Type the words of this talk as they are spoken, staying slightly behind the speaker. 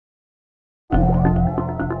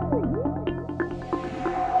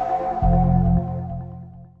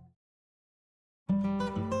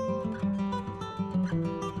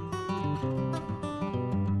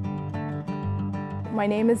My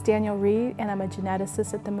name is Danielle Reed, and I'm a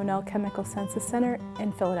geneticist at the Monell Chemical Senses Center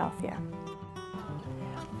in Philadelphia.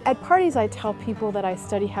 At parties, I tell people that I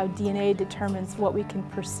study how DNA determines what we can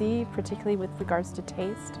perceive, particularly with regards to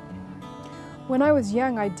taste. When I was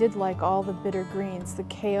young, I did like all the bitter greens, the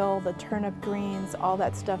kale, the turnip greens, all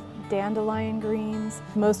that stuff, dandelion greens.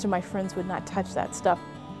 Most of my friends would not touch that stuff.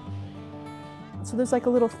 So there's like a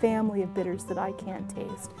little family of bitters that I can't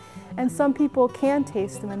taste. And some people can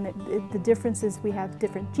taste them, and the difference is we have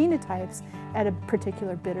different genotypes at a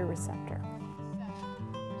particular bitter receptor.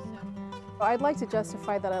 I'd like to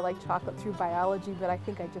justify that I like chocolate through biology, but I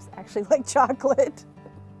think I just actually like chocolate.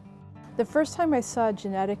 The first time I saw a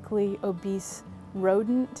genetically obese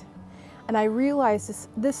rodent, and I realized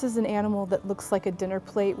this is an animal that looks like a dinner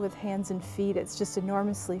plate with hands and feet. It's just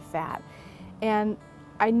enormously fat. And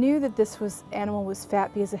I knew that this animal was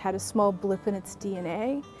fat because it had a small blip in its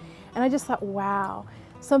DNA. And I just thought, wow,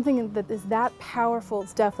 something that is that powerful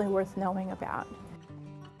is definitely worth knowing about.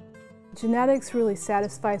 Genetics really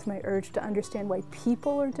satisfies my urge to understand why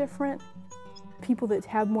people are different. People that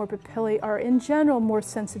have more papillae are in general more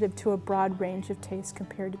sensitive to a broad range of taste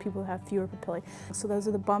compared to people who have fewer papillae. So those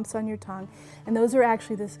are the bumps on your tongue, and those are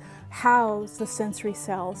actually the sensory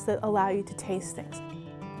cells that allow you to taste things.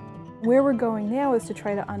 Where we're going now is to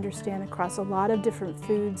try to understand across a lot of different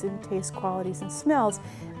foods and taste qualities and smells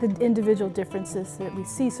the individual differences that we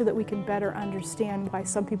see so that we can better understand why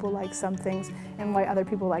some people like some things and why other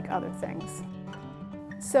people like other things.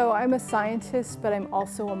 So I'm a scientist, but I'm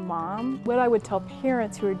also a mom. What I would tell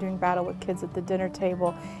parents who are doing battle with kids at the dinner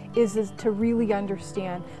table is to really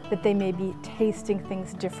understand that they may be tasting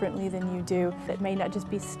things differently than you do. It may not just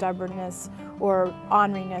be stubbornness or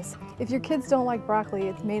orneriness. If your kids don't like broccoli,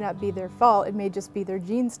 it may not be their fault, it may just be their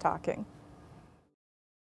genes talking.